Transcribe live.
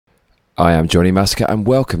I am Johnny Massacre and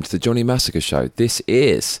welcome to the Johnny Massacre Show. This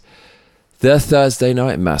is the Thursday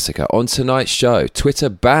Night Massacre. On tonight's show, Twitter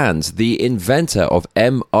bans the inventor of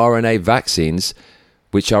mRNA vaccines,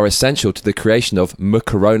 which are essential to the creation of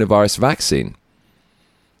coronavirus vaccine.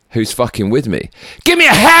 Who's fucking with me? Give me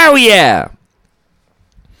a hell yeah!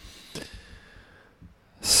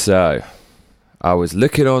 So, I was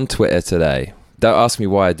looking on Twitter today. Don't ask me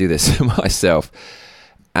why I do this myself.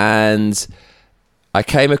 And I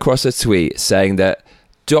came across a tweet saying that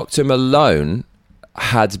Dr. Malone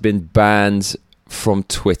had been banned from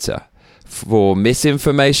Twitter for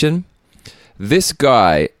misinformation. This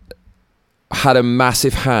guy had a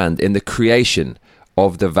massive hand in the creation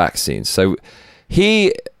of the vaccine. So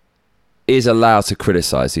he is allowed to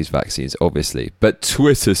criticize these vaccines, obviously, but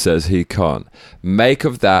Twitter says he can't. Make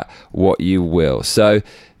of that what you will. So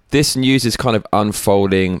this news is kind of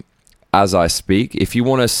unfolding as I speak. If you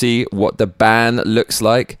want to see what the ban looks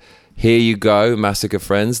like, here you go, Massacre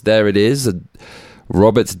friends. There it is.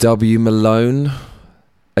 Robert W. Malone,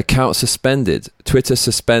 account suspended. Twitter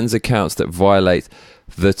suspends accounts that violate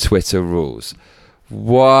the Twitter rules.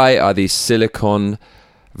 Why are these Silicon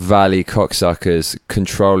Valley cocksuckers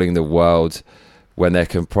controlling the world when they're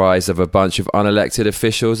comprised of a bunch of unelected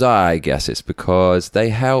officials? I guess it's because they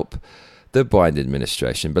help the Biden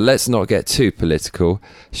administration. But let's not get too political,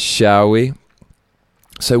 shall we?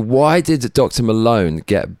 So why did Dr. Malone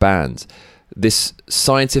get banned? This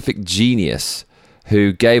scientific genius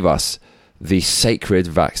who gave us the sacred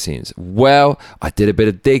vaccines. Well, I did a bit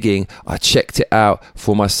of digging. I checked it out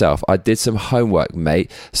for myself. I did some homework, mate.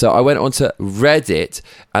 So I went onto Reddit,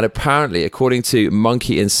 and apparently, according to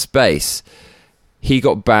Monkey in Space, he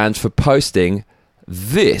got banned for posting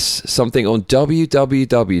something on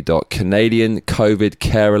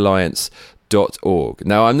www.canadiancovidcarealliance.org.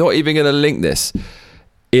 Now, I'm not even going to link this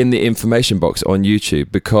in the information box on YouTube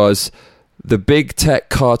because the big tech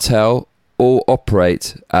cartel all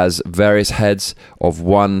operate as various heads of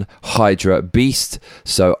one Hydra beast,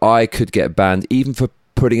 so I could get banned even for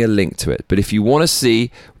putting a link to it. But if you want to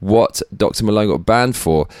see what Dr. Malone got banned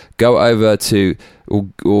for, go over to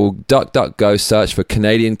or DuckDuckGo, search for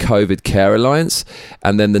Canadian COVID Care Alliance,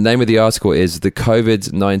 and then the name of the article is the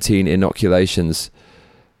COVID-19 inoculations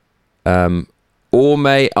Orme,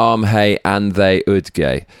 Armhe, and they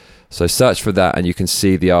Udge. So search for that and you can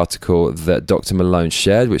see the article that Dr. Malone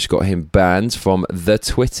shared, which got him banned from the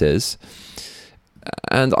Twitters.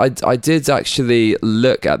 And I did actually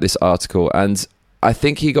look at this article, and I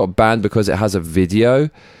think he got banned because it has a video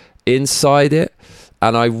inside it.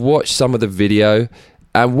 And I watched some of the video,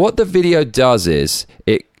 and what the video does is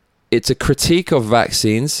it's a critique of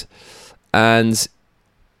vaccines, and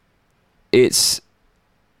it's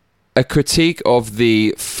a critique of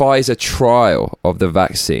the Pfizer trial of the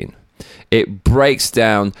vaccine. It breaks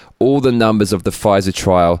down all the numbers of the Pfizer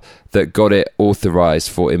trial that got it authorized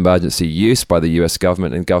for emergency use by the US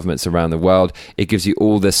government and governments around the world. It gives you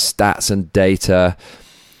all the stats and data.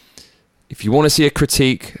 If you want to see a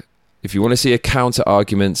critique, if you want to see a counter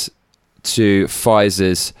argument to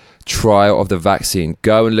Pfizer's trial of the vaccine,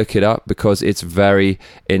 go and look it up because it's very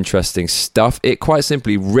interesting stuff. It quite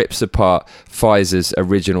simply rips apart Pfizer's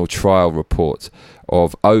original trial report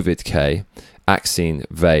of Ovid-K, Axine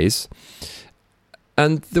Vase.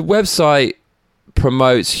 And the website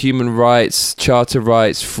promotes human rights, charter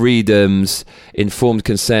rights, freedoms, informed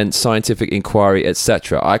consent, scientific inquiry,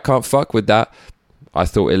 etc. I can't fuck with that. I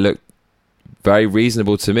thought it looked very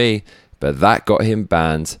reasonable to me, but that got him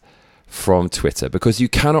banned from Twitter because you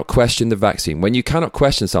cannot question the vaccine. When you cannot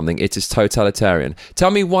question something, it is totalitarian.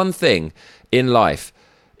 Tell me one thing in life,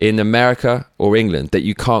 in America or England, that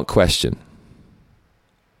you can't question.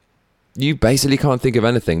 You basically can't think of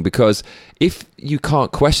anything, because if you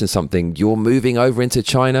can't question something, you're moving over into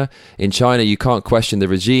China. In China, you can't question the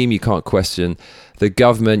regime, you can't question the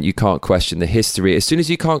government, you can't question the history. As soon as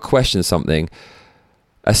you can't question something,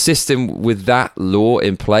 a system with that law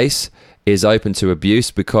in place is open to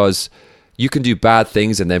abuse because you can do bad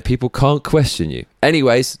things and then people can't question you.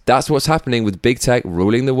 Anyways, that's what's happening with big tech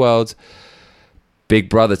ruling the world. Big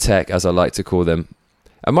brother tech, as I like to call them.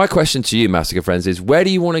 And my question to you, Massacre friends, is where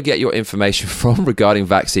do you want to get your information from regarding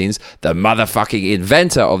vaccines, the motherfucking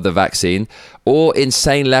inventor of the vaccine, or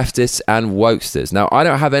insane leftists and wokesters? Now, I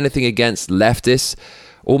don't have anything against leftists.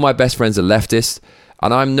 All my best friends are leftists,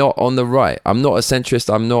 and I'm not on the right. I'm not a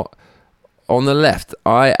centrist. I'm not on the left.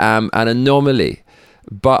 I am an anomaly,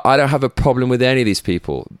 but I don't have a problem with any of these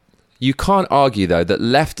people. You can't argue, though, that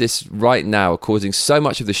leftists right now are causing so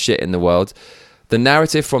much of the shit in the world. The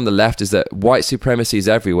narrative from the left is that white supremacy is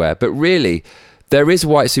everywhere, but really, there is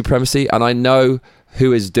white supremacy, and I know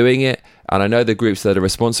who is doing it, And I know the groups that are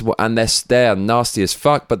responsible, and they're nasty as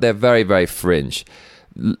fuck, but they're very, very fringe.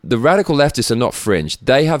 The radical leftists are not fringe.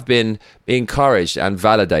 They have been encouraged and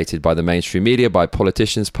validated by the mainstream media, by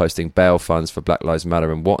politicians posting bail funds for Black Lives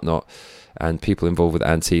Matter and whatnot, and people involved with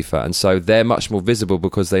Antifa. And so they're much more visible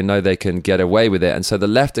because they know they can get away with it. And so the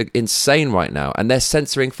left are insane right now, and they're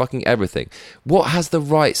censoring fucking everything. What has the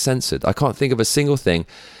right censored? I can't think of a single thing.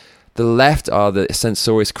 The left are the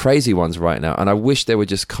censorious crazy ones right now, and I wish they would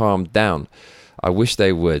just calm down. I wish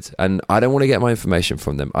they would. And I don't want to get my information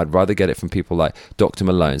from them. I'd rather get it from people like Dr.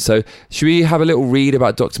 Malone. So should we have a little read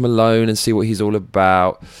about Dr. Malone and see what he's all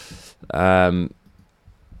about? Oh,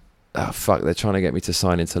 fuck, they're trying to get me to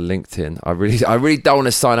sign into LinkedIn. I really don't want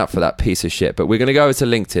to sign up for that piece of shit. But we're going to go over to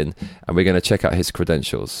LinkedIn and we're going to check out his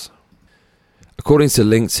credentials. According to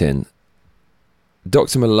LinkedIn,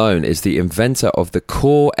 Dr. Malone is the inventor of the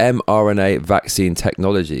core mRNA vaccine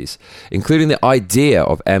technologies, including the idea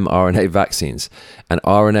of mRNA vaccines and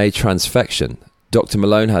RNA transfection. Dr.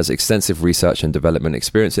 Malone has extensive research and development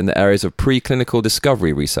experience in the areas of preclinical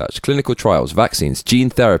discovery research, clinical trials, vaccines, gene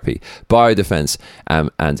therapy, biodefense,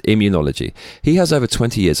 and immunology. He has over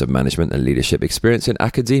 20 years of management and leadership experience in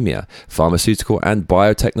academia, pharmaceutical and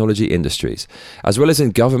biotechnology industries, as well as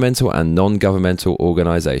in governmental and non-governmental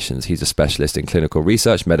organizations. He's a specialist in clinical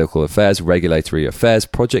research, medical affairs, regulatory affairs,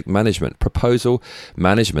 project management, proposal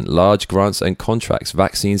management, large grants and contracts,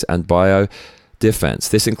 vaccines and biodefense.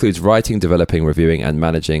 This includes writing, developing, reviewing, and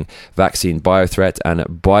managing vaccine, biothreat, and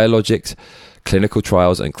biologics, clinical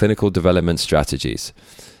trials, and clinical development strategies.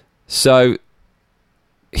 So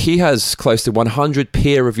he has close to 100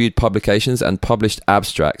 peer-reviewed publications and published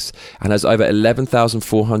abstracts, and has over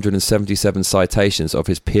 11,477 citations of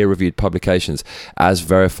his peer-reviewed publications as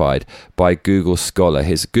verified by Google Scholar.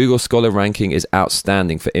 His Google Scholar ranking is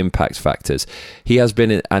outstanding for impact factors. He has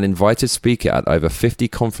been an invited speaker at over 50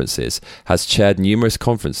 conferences, has chaired numerous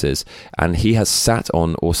conferences, and he has sat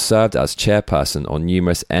on or served as chairperson on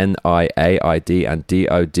numerous NIAID and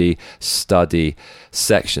DOD study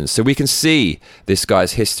sections. So we can see this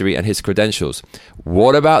guy's history and his credentials.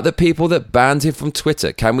 What about the people that banned him from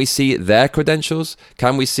Twitter? Can we see their credentials?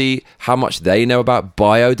 Can we see how much they know about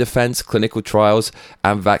biodefense, clinical trials,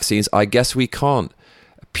 and vaccines? I guess we can't.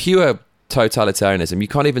 Pure totalitarianism. You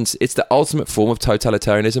can't even, it's the ultimate form of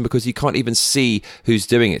totalitarianism because you can't even see who's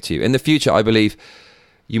doing it to you. In the future, I believe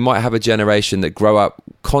you might have a generation that grow up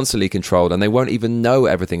constantly controlled and they won't even know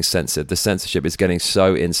everything's censored. The censorship is getting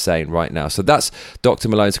so insane right now. So that's Dr.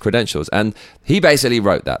 Malone's credentials. And he basically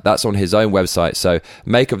wrote that. That's on his own website. So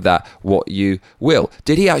make of that what you will.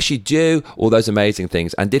 Did he actually do all those amazing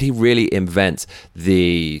things? And did he really invent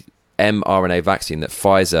the mRNA vaccine that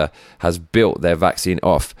Pfizer has built their vaccine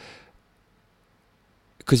off?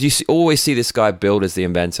 Because you always see this guy billed as the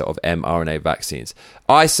inventor of mRNA vaccines.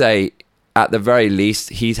 I say, at the very least,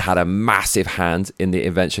 he's had a massive hand in the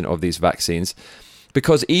invention of these vaccines,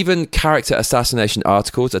 because even character assassination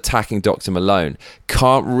articles attacking Dr. Malone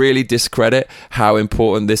can't really discredit how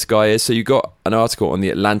important this guy is. So you got an article on The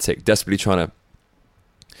Atlantic desperately trying to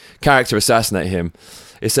character assassinate him.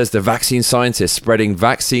 It says the vaccine scientist spreading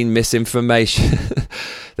vaccine misinformation.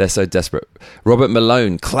 They're so desperate. Robert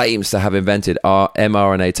Malone claims to have invented our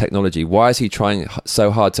mRNA technology. Why is he trying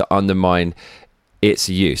so hard to undermine its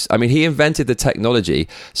use? I mean, he invented the technology.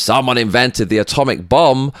 Someone invented the atomic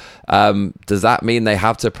bomb. Does that mean they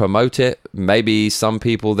have to promote it? Maybe some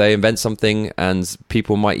people, they invent something and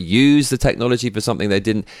people might use the technology for something they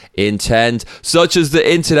didn't intend, such as the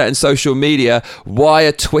internet and social media. Why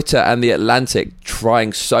are Twitter and The Atlantic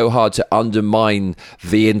trying so hard to undermine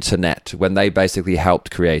the internet when they basically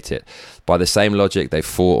helped create it? By the same logic, they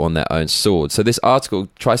fought on their own sword. So this article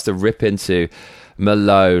tries to rip into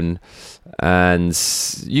Malone, and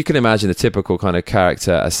you can imagine the typical kind of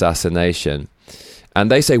character assassination. And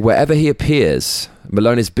they say wherever he appears,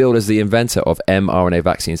 Malone is billed as the inventor of mRNA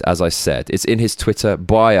vaccines, as I said. It's in his Twitter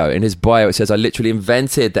bio. In his bio, it says, I literally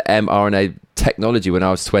invented the mRNA technology when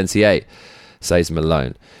I was 28, says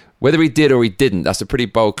Malone. Whether he did or he didn't, that's a pretty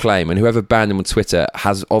bold claim. And whoever banned him on Twitter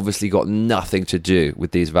has obviously got nothing to do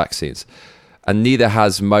with these vaccines. And neither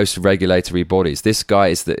has most regulatory bodies. This guy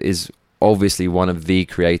is obviously one of the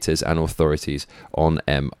creators and authorities on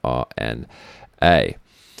mRNA.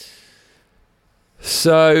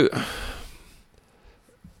 So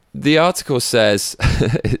the article says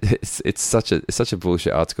it's such a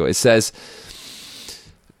bullshit article. It says,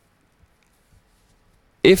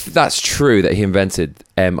 if that's true that he invented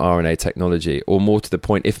mRNA technology, or more to the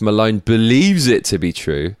point, if Malone believes it to be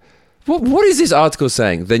true, what is this article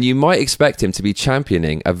saying? Then you might expect him to be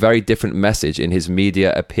championing a very different message in his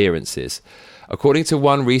media appearances. according to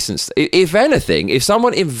one recent... If anything, if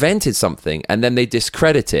someone invented something and then they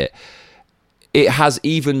discredit it, it has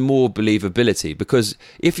even more believability, because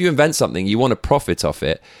if you invent something, you want to profit off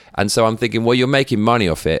it. And so I'm thinking, well, you're making money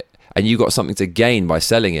off it and you got something to gain by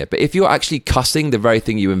selling it. But if you're actually cussing the very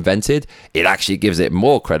thing you invented, it actually gives it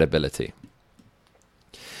more credibility.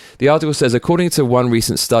 The article says, according to one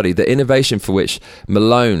recent study, the innovation for which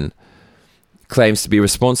Malone claims to be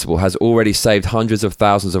responsible has already saved hundreds of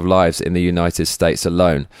thousands of lives in the United States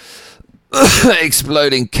alone.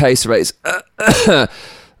 Exploding case rates.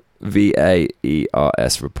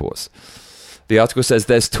 VAERS reports. The article says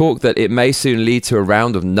there's talk that it may soon lead to a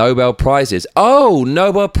round of Nobel Prizes. Oh,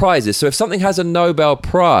 Nobel Prizes. So if something has a Nobel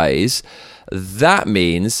Prize, that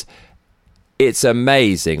means it's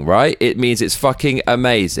amazing, right? It means it's fucking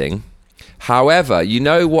amazing. However, you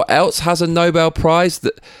know what else has a Nobel Prize?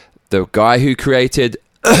 The guy who created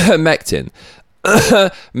Mectin.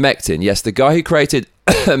 Mectin. Yes, the guy who created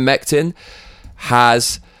Mectin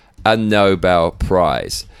has a Nobel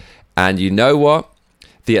Prize. And you know what?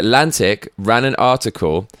 The Atlantic ran an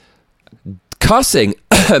article cussing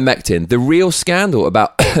Mectin, the real scandal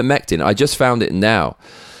about Mectin. I just found it now.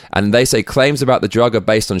 And they say claims about the drug are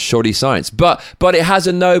based on shoddy science. But it has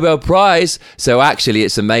a Nobel Prize, so actually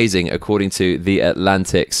it's amazing, according to the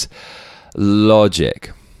Atlantic's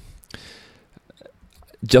logic.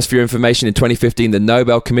 Just for your information, in 2015, the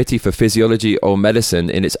Nobel Committee for Physiology or Medicine,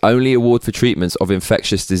 in its only award for treatments of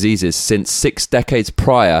infectious diseases since 6 decades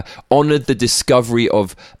prior, honored the discovery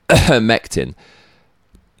of Mectin.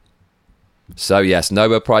 So yes,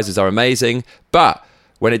 Nobel Prizes are amazing, but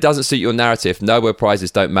when it doesn't suit your narrative, Nobel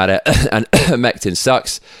Prizes don't matter, and Mectin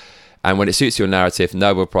sucks. And when it suits your narrative,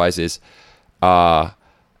 Nobel Prizes are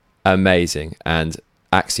amazing, and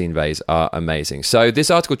vaccine bays are amazing. So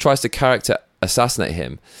this article tries to character assassinate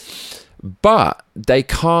him, but they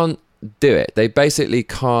can't do it. They basically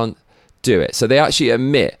can't do it. So they actually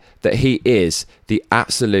admit that he is the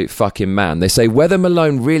absolute fucking man. They say whether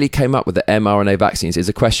Malone really came up with the mRNA vaccines is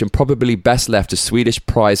a question probably best left to Swedish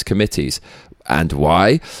prize committees. And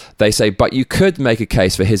why? They say, but you could make a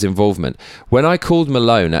case for his involvement. When I called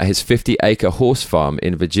Malone at his 50-acre horse farm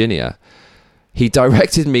in Virginia, he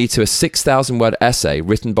directed me to a 6,000-word essay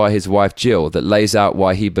written by his wife Jill that lays out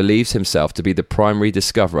why he believes himself to be the primary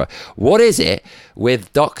discoverer. What is it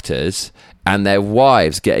with doctors and their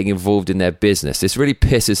wives getting involved in their business? This really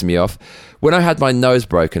pisses me off. When I had my nose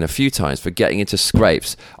broken a few times for getting into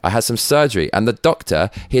scrapes, I had some surgery, and the doctor,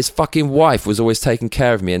 his fucking wife, was always taking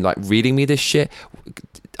care of me and like reading me this shit.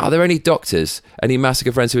 Are there any doctors, any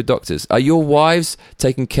Massacre friends who are doctors? Are your wives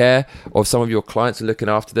taking care of some of your clients and looking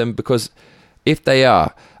after them? Because if they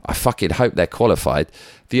are, I fucking hope they're qualified.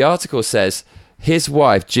 The article says his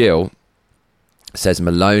wife, Jill, says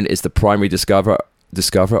Malone is the primary discoverer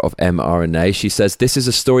of mRNA. She says, this is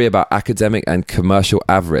a story about academic and commercial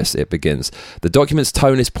avarice, it begins. The document's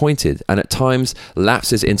tone is pointed and at times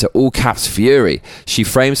lapses into all caps fury. She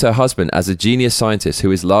frames her husband as a genius scientist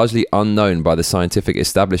who is largely unknown by the scientific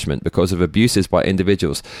establishment because of abuses by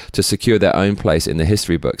individuals to secure their own place in the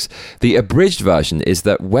history books. The abridged version is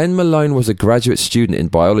that when Malone was a graduate student in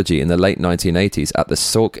biology in the late 1980s at the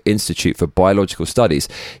Salk Institute for Biological Studies,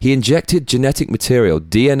 he injected genetic material,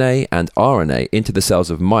 DNA and RNA, into the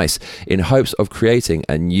cells of mice in hopes of creating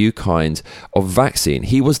a new kind of vaccine.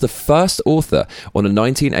 He was the first author on a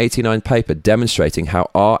 1989 paper demonstrating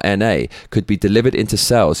how RNA could be delivered into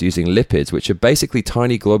cells using lipids, which are basically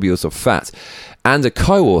tiny globules of fat, and a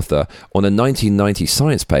co-author on a 1990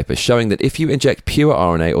 science paper showing that if you inject pure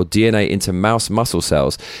RNA or DNA into mouse muscle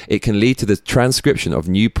cells, it can lead to the transcription of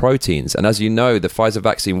new proteins. And as you know, the Pfizer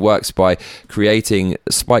vaccine works by creating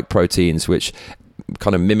spike proteins, which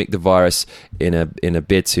kind of mimic the virus in a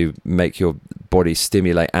bid to make your body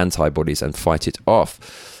stimulate antibodies and fight it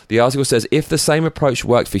off. The article says, if the same approach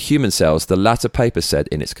worked for human cells, the latter paper said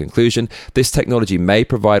in its conclusion, this technology may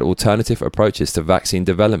provide alternative approaches to vaccine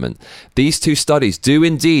development. These two studies do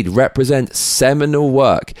indeed represent seminal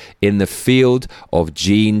work in the field of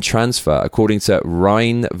gene transfer, according to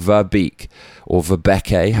Rijn Verbeek, or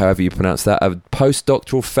Verbeke, however you pronounce that, a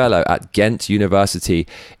postdoctoral fellow at Ghent University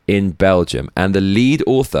in Belgium, and the lead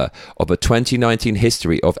author of a 2019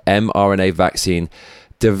 history of mRNA vaccine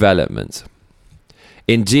development.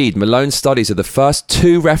 Indeed, Malone's studies are the first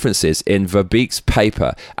 2 references in Verbeek's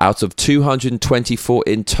paper out of 224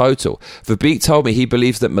 in total. Verbeek told me he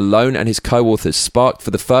believes that Malone and his co-authors sparked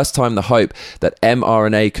for the first time the hope that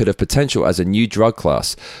mRNA could have potential as a new drug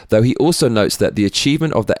class, though he also notes that the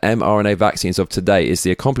achievement of the mRNA vaccines of today is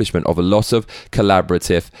the accomplishment of a lot of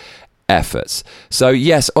collaborative efforts. So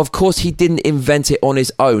yes, of course he didn't invent it on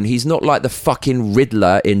his own. He's not like the fucking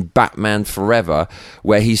Riddler in Batman Forever,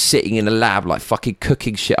 where he's sitting in a lab like fucking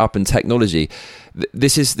cooking shit up in technology.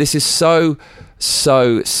 This is so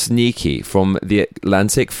sneaky from the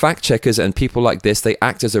Atlantic. Fact checkers and people like this, they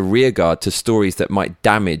act as a rearguard to stories that might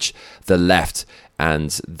damage the left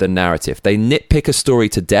and the narrative. They nitpick a story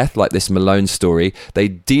to death, like this Malone story. They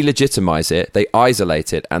delegitimize it, they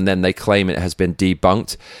isolate it, and then they claim it has been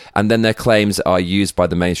debunked. And then their claims are used by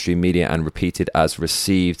the mainstream media and repeated as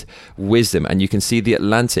received wisdom. And you can see the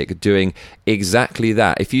Atlantic doing exactly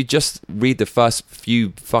that. If you just read the first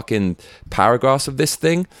few fucking paragraphs of this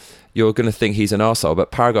thing, you're going to think he's an arsehole.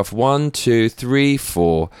 But paragraph 1, 2, 3,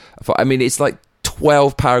 4, I mean, it's like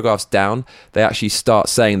 12 paragraphs down, they actually start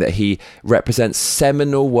saying that he represents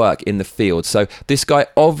seminal work in the field. So this guy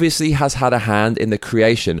obviously has had a hand in the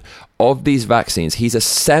creation of these vaccines. He's a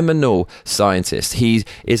seminal scientist. He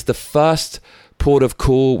is the first port of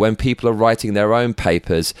call when people are writing their own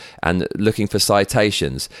papers and looking for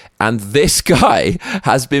citations. And this guy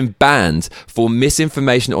has been banned for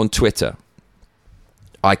misinformation on Twitter.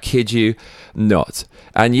 I kid you not.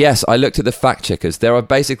 And yes, I looked at the fact checkers. There are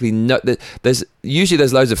basically there's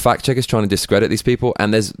loads of fact checkers trying to discredit these people,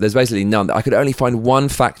 and there's basically none. I could only find one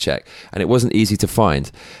fact check, and it wasn't easy to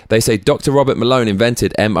find. They say Dr. Robert Malone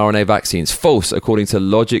invented mRNA vaccines. False, according to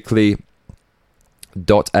logically.ai.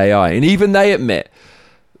 And even they admit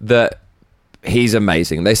that he's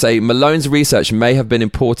amazing. They say Malone's research may have been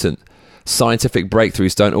important. Scientific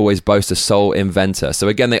breakthroughs don't always boast a sole inventor. So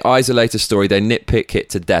again, they isolate a story, they nitpick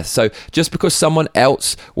it to death. So just because someone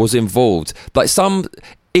else was involved,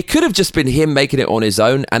 it could have just been him making it on his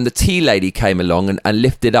own, and the tea lady came along and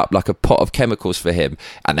lifted up like a pot of chemicals for him,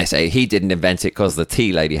 and they say he didn't invent it because the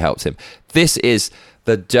tea lady helped him. This is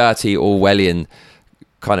the dirty Orwellian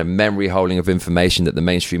kind of memory holding of information that the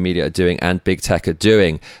mainstream media are doing and big tech are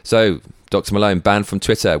doing. So Dr. Malone banned from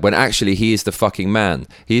Twitter when actually he is the fucking man.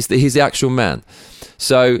 He's the actual man.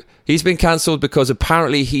 So he's been cancelled because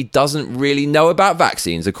apparently he doesn't really know about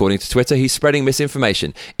vaccines, according to Twitter. He's spreading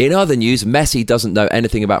misinformation. In other news, Messi doesn't know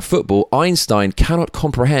anything about football. Einstein cannot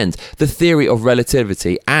comprehend the theory of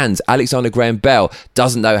relativity. And Alexander Graham Bell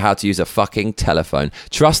doesn't know how to use a fucking telephone.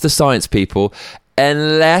 Trust the science, people.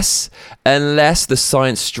 Unless the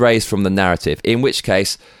science strays from the narrative. In which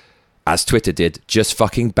case, as Twitter did, just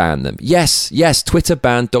fucking ban them. Yes, Twitter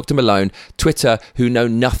banned Dr. Malone. Twitter, who know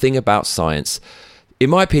nothing about science. In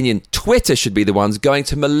my opinion, Twitter should be the ones going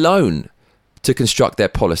to Malone to construct their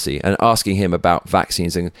policy and asking him about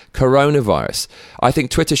vaccines and coronavirus. I think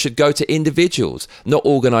Twitter should go to individuals, not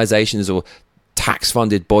organizations or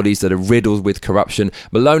tax-funded bodies that are riddled with corruption.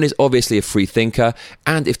 Malone is obviously a free thinker.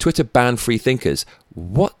 And if Twitter banned free thinkers,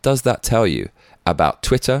 what does that tell you about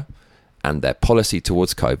Twitter and their policy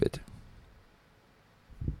towards COVID?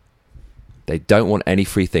 They don't want any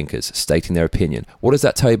free thinkers stating their opinion. What does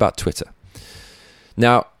that tell you about Twitter?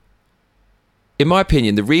 Now, in my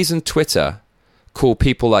opinion, the reason Twitter call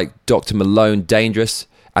people like Dr. Malone dangerous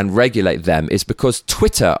and regulate them is because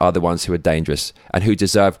Twitter are the ones who are dangerous and who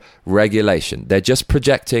deserve regulation. They're just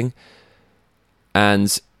projecting,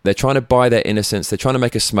 and they're trying to buy their innocence. They're trying to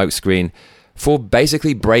make a smokescreen for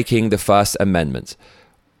basically breaking the First Amendment.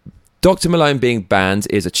 Dr. Malone being banned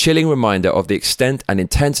is a chilling reminder of the extent and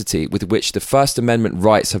intensity with which the First Amendment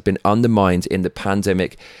rights have been undermined in the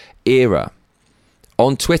pandemic era.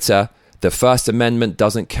 On Twitter, the First Amendment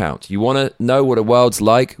doesn't count. You want to know what a world's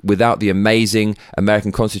like without the amazing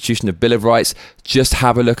American Constitution of Bill of Rights? Just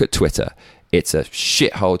have a look at Twitter. It's a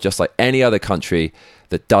shithole just like any other country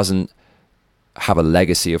that doesn't have a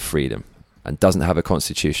legacy of freedom and doesn't have a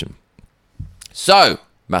constitution. So,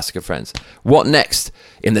 Massacre friends, what next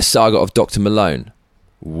in the saga of Dr. Malone?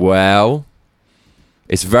 Well,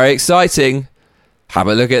 it's very exciting. Have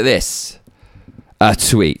a look at this. A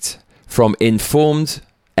tweet from Informed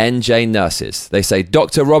NJ Nurses. They say,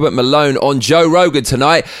 Dr. Robert Malone on Joe Rogan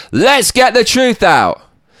tonight. Let's get the truth out.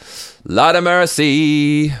 Lord of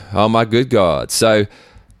mercy. Oh my good God. So,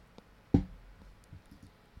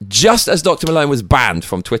 just as Dr. Malone was banned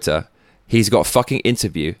from Twitter, he's got a fucking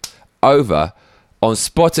interview over on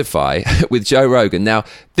Spotify with Joe Rogan. Now,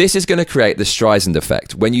 this is going to create the Streisand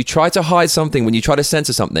effect. When you try to hide something, when you try to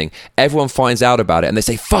censor something, everyone finds out about it and they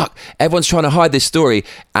say, fuck, everyone's trying to hide this story.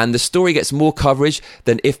 And the story gets more coverage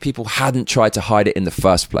than if people hadn't tried to hide it in the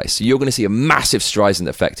first place. So you're going to see a massive Streisand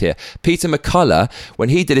effect here. Peter McCullough, when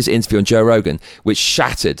he did his interview on Joe Rogan, which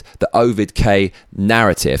shattered the Ovid K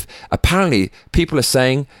narrative, apparently people are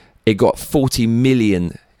saying it got 40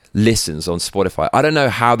 million listens on Spotify. I don't know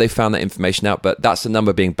how they found that information out, but that's the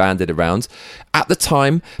number being bandied around. At the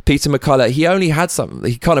time, Peter McCullough, he only had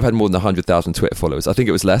he kind of had more than 100,000 Twitter followers. I think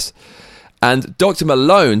it was less. And Dr.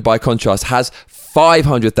 Malone, by contrast, has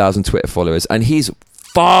 500,000 Twitter followers, and he's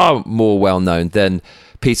far more well-known than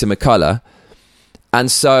Peter McCullough.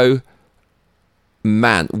 And so,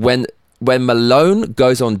 man, when Malone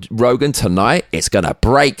goes on Rogan tonight, it's going to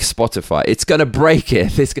break Spotify. It's going to break it.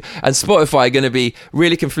 And Spotify are going to be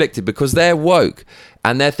really conflicted because they're woke.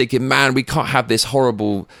 And they're thinking, man, we can't have this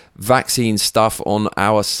horrible vaccine stuff on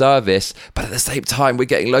our service. But at the same time, we're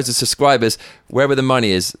getting loads of subscribers. Wherever the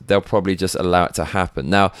money is, they'll probably just allow it to happen.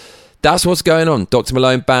 Now, that's what's going on. Dr.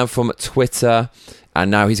 Malone banned from Twitter. And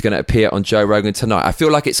now he's going to appear on Joe Rogan tonight. I feel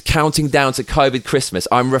like it's counting down to COVID Christmas.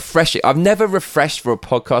 I'm refreshing. I've never refreshed for a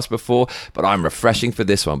podcast before, but I'm refreshing for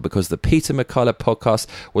this one because the Peter McCullough podcast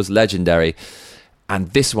was legendary.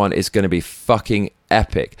 And this one is going to be fucking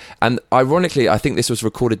epic. And ironically, I think this was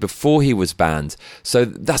recorded before he was banned. So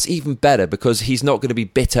that's even better because he's not going to be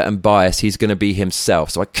bitter and biased. He's going to be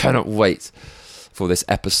himself. So I cannot wait for this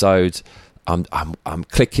episode. I'm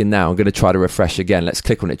clicking now. I'm going to try to refresh again. Let's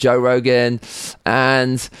click on it. Joe Rogan.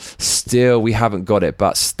 And still we haven't got it.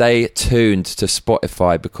 But stay tuned to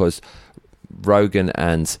Spotify because Rogan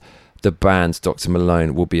and the band Dr.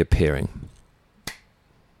 Malone will be appearing.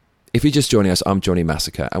 If you're just joining us, I'm Johnny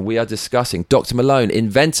Massacre, and we are discussing Dr. Malone,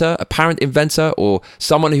 inventor, apparent inventor, or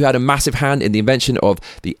someone who had a massive hand in the invention of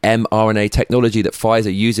the mRNA technology that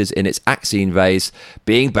Pfizer uses in its vaccine vase,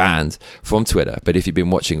 being banned from Twitter. But if you've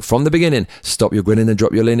been watching from the beginning, stop your grinning and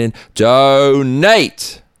drop your linen.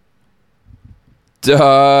 Donate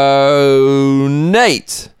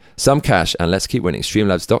some cash, and let's keep winning.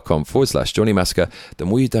 Streamlabs.com/Johnny Massacre. The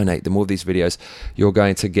more you donate, the more of these videos you're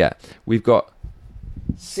going to get. We've got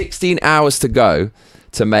 16 hours to go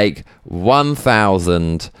to make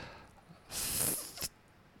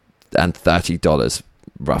 $1,030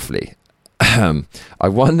 roughly. I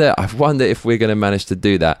wonder if we're going to manage to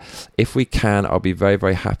do that. If we can, I'll be very,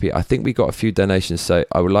 very happy. I think we got a few donations, so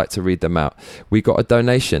I would like to read them out. We got a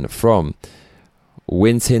donation from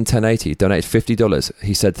Wintin1080, donated $50.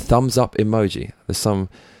 He said thumbs up emoji. There's some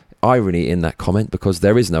irony in that comment because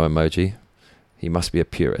there is no emoji. He must be a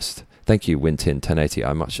purist. Thank you, Wintin1080.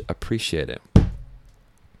 I much appreciate it.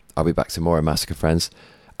 I'll be back tomorrow, Massacre friends.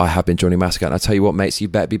 I have been Johnny Massacre, and I tell you what, mates, you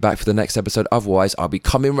better be back for the next episode. Otherwise, I'll be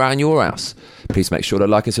coming round your house. Please make sure to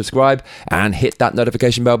like and subscribe and hit that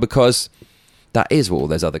notification bell because that is what all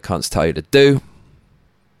those other cunts tell you to do.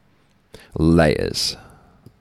 Laters.